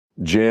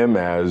Jim,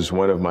 as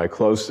one of my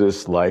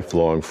closest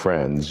lifelong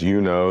friends,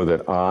 you know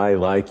that I,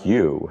 like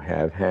you,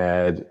 have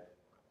had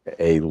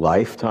a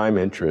lifetime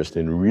interest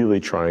in really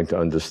trying to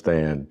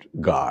understand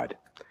God.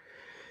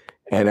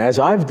 And as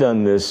I've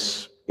done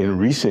this in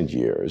recent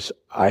years,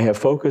 I have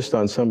focused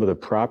on some of the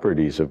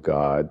properties of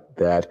God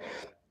that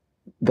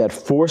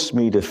forced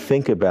me to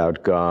think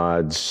about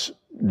God's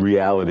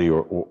reality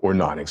or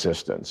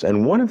non-existence.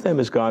 And one of them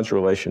is God's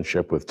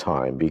relationship with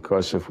time,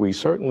 because if we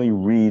certainly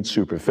read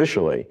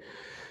superficially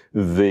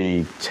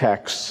the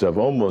texts of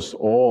almost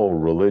all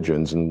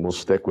religions, and we'll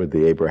stick with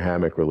the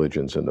Abrahamic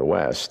religions in the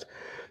West,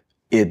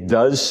 it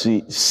does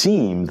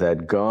seem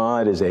that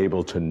God is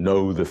able to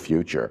know the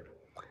future.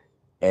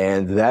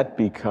 And that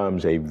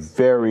becomes a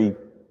very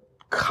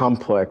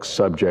complex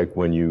subject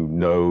when you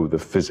know the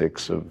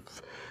physics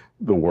of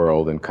the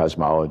world and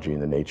cosmology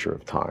and the nature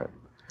of time.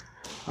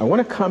 I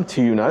want to come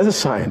to you not as a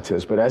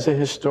scientist, but as a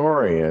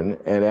historian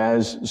and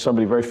as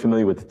somebody very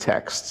familiar with the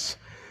texts,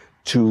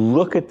 to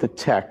look at the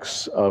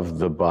texts of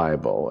the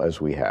Bible as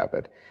we have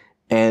it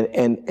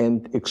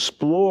and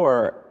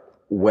explore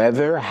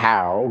whether,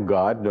 how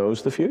God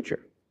knows the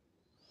future.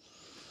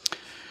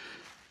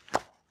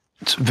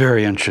 It's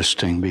very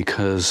interesting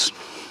because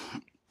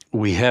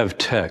we have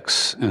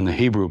texts in the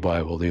Hebrew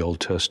Bible, the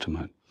Old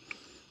Testament,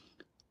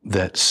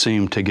 that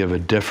seem to give a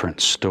different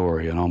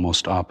story, an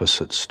almost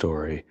opposite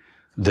story,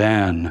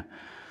 than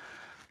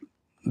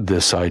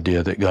this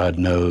idea that God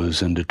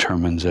knows and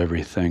determines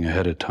everything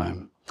ahead of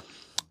time.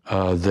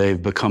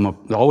 They've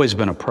always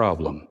been a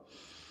problem.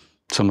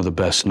 Some of the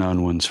best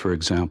known ones, for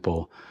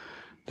example,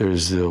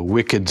 there's the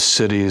wicked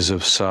cities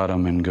of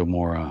Sodom and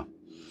Gomorrah.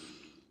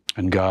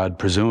 And God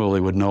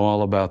presumably would know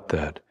all about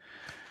that.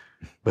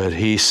 But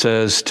he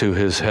says to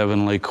his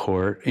heavenly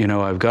court, you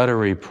know, I've got a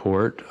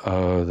report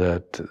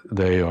that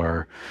they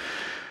are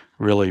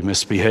really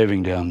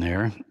misbehaving down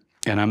there,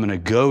 and I'm going to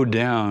go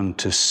down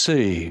to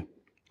see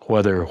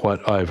whether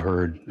what I've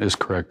heard is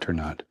correct or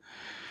not.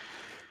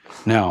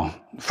 Now,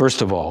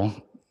 first of all,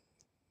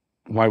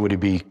 why would he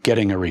be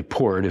getting a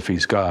report? If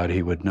he's God,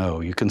 he would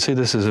know. You can see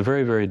this is a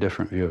very, very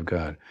different view of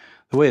God.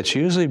 The way it's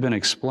usually been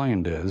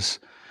explained is,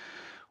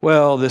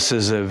 well, this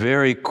is a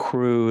very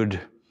crude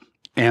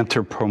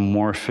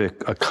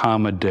anthropomorphic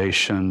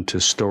accommodation to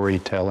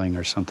storytelling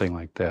or something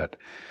like that.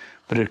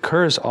 But it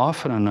occurs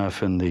often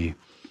enough in the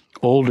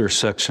older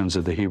sections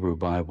of the Hebrew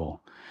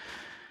Bible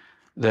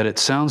that it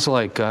sounds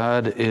like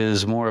God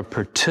is more a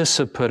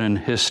participant in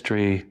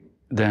history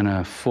than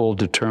a full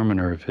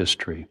determiner of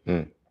history.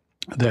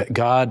 That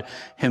God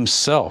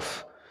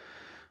himself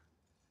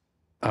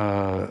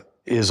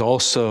is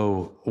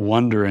also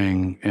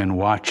wondering and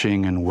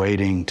watching and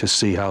waiting to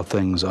see how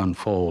things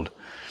unfold.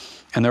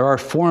 And there are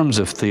forms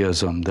of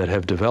theism that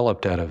have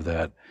developed out of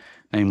that,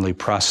 namely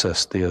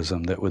process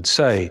theism, that would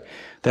say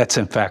that's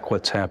in fact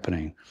what's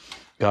happening.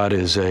 God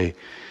is a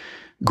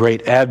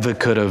great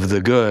advocate of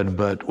the good,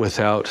 but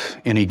without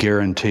any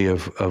guarantee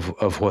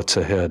of what's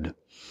ahead.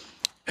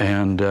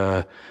 And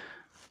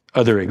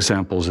other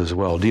examples as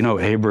well. Do you know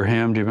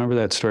Abraham? Do you remember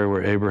that story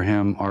where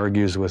Abraham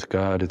argues with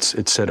God?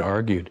 It said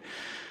argued.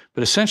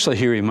 But essentially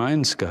he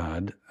reminds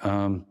God,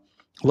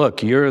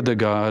 look, you're the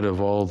God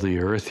of all the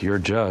earth, you're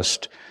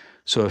just.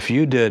 So if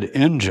you did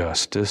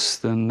injustice,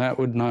 then that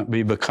would not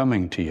be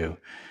becoming to you.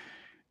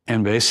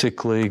 And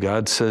basically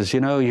God says, you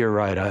know, you're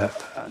right.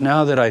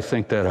 Now that I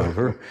think that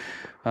over,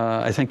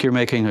 I think you're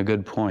making a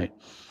good point.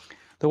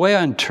 The way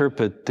I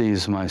interpret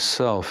these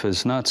myself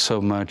is not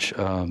so much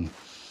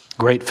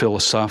great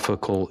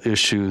philosophical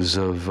issues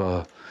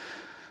of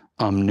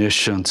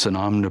omniscience and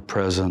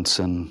omnipresence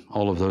and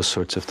all of those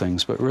sorts of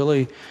things, but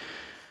really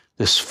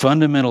this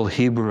fundamental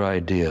Hebrew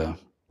idea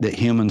that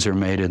humans are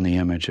made in the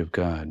image of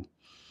God.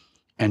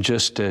 And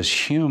just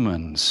as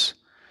humans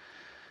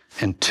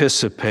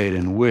anticipate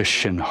and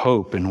wish and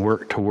hope and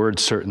work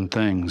towards certain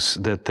things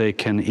that they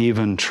can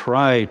even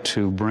try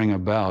to bring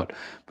about,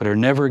 but are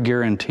never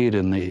guaranteed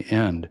in the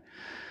end,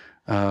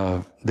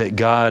 that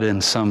God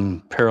in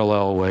some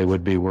parallel way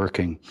would be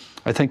working.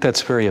 I think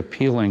that's very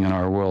appealing in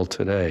our world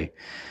today.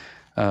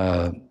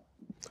 You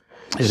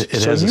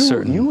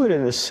would,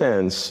 in a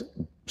sense,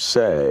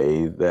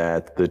 say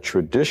that the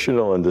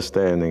traditional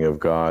understanding of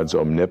God's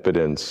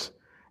omnipotence,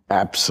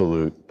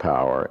 absolute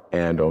power,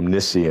 and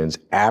omniscience,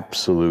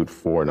 absolute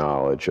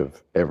foreknowledge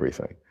of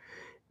everything,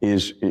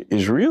 is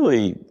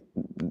really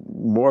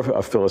more of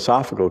a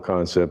philosophical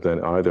concept than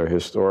either a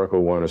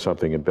historical one or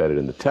something embedded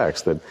in the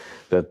text,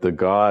 that the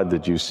God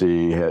that you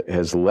see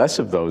has less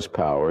of those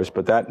powers,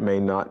 but that may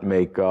not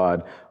make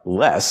God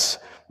less,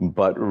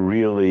 but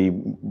really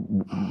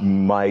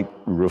might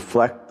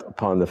reflect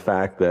upon the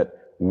fact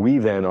that we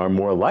then are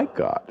more like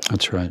God.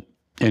 That's right.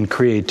 In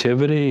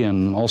creativity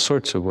and all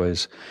sorts of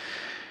ways.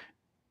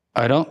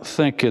 I don't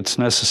think it's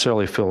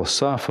necessarily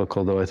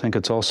philosophical, though. I think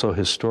it's also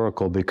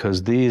historical,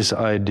 because these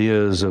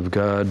ideas of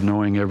God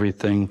knowing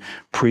everything,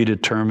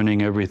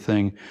 predetermining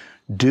everything,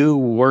 do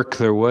work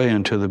their way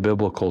into the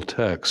biblical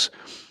texts.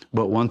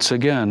 But once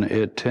again,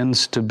 it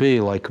tends to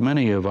be, like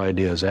many of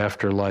ideas,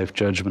 afterlife,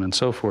 judgment, and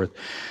so forth,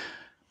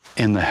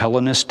 in the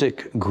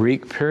Hellenistic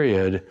Greek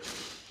period,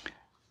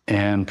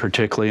 and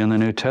particularly in the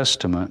New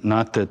Testament.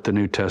 Not that the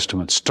New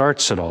Testament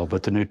starts it all,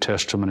 but the New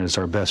Testament is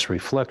our best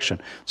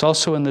reflection. It's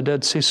also in the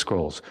Dead Sea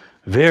Scrolls.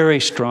 Very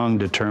strong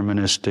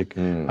deterministic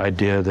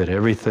idea that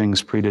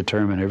everything's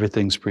predetermined,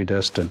 everything's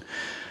predestined.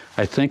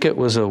 I think it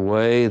was a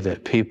way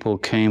that people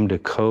came to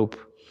cope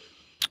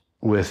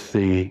with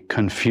the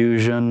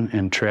confusion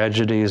and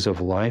tragedies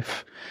of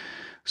life,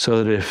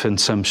 so that if in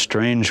some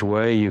strange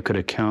way you could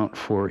account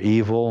for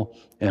evil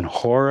and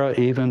horror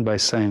even by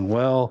saying,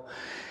 well,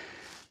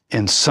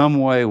 in some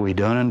way we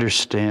don't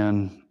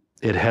understand,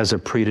 it has a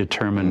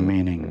predetermined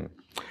meaning.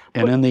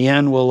 And in the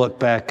end, we'll look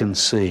back and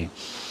see.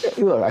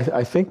 Look,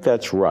 I think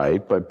that's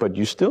right, but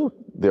you still,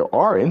 there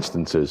are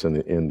instances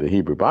in the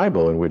Hebrew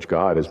Bible in which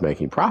God is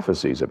making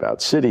prophecies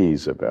about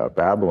cities, about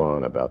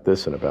Babylon, about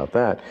this and about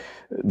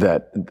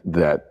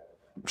that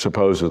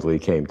supposedly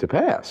came to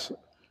pass.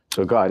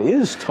 So God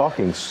is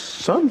talking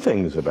some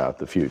things about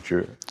the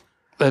future.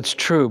 That's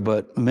true,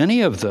 but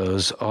many of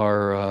those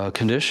are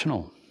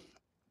conditional.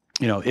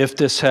 You know, if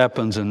this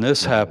happens and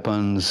this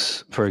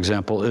happens, for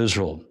example,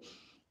 Israel,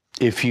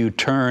 if you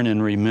turn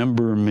and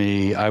remember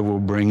me, I will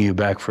bring you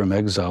back from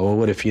exile. Well,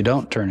 what if you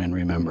don't turn and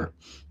remember?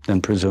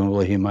 Then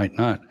presumably he might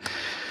not.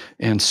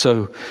 And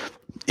so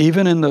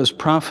even in those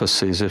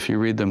prophecies, if you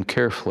read them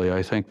carefully,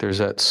 I think there's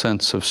that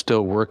sense of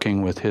still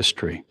working with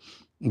history.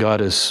 God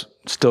has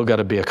still got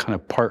to be a kind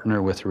of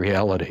partner with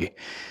reality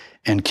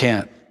and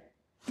can't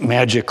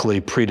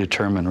magically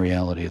predetermine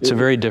reality. It's a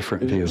very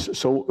different view.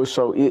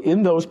 So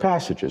in those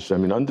passages, I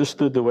mean,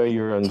 understood the way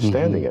you're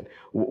understanding it,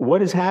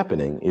 what is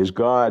happening? Is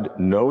God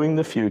knowing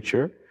the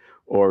future,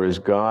 or is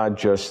God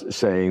just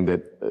saying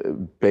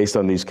that based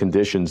on these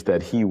conditions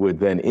that he would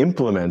then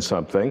implement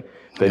something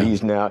that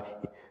he's now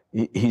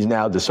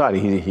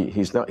deciding?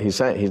 He's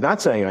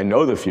not saying, I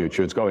know the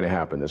future, it's going to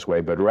happen this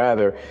way, but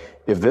rather,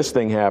 if this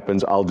thing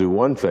happens, I'll do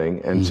one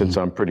thing, and since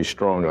I'm pretty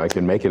strong, I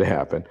can make it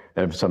happen.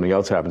 And if something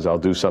else happens, I'll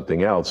do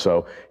something else.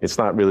 So it's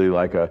not really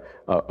like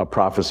a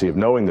prophecy of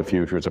knowing the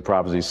future. It's a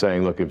prophecy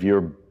saying, look, if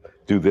you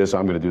do this,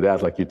 I'm going to do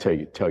that, like you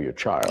tell your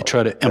child. You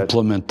try to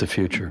implement the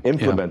future.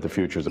 Implement the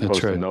future as opposed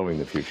to knowing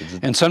the future.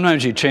 And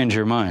sometimes you change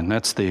your mind.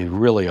 That's the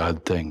really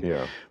odd thing.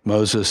 Yeah.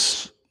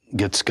 Moses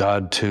gets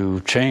God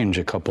to change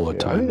a couple of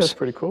times. I think that's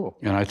pretty cool.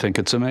 And I think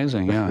it's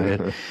amazing,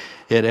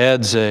 It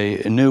adds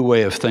a new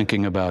way of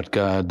thinking about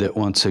God that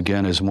once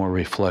again is more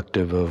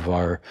reflective of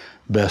our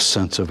best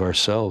sense of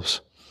ourselves.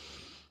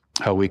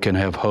 How we can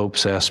have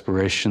hopes,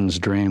 aspirations,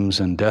 dreams,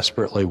 and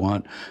desperately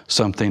want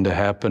something to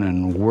happen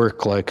and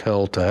work like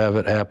hell to have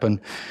it happen,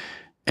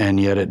 and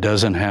yet it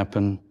doesn't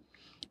happen.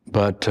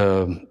 But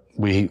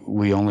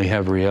we only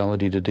have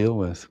reality to deal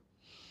with.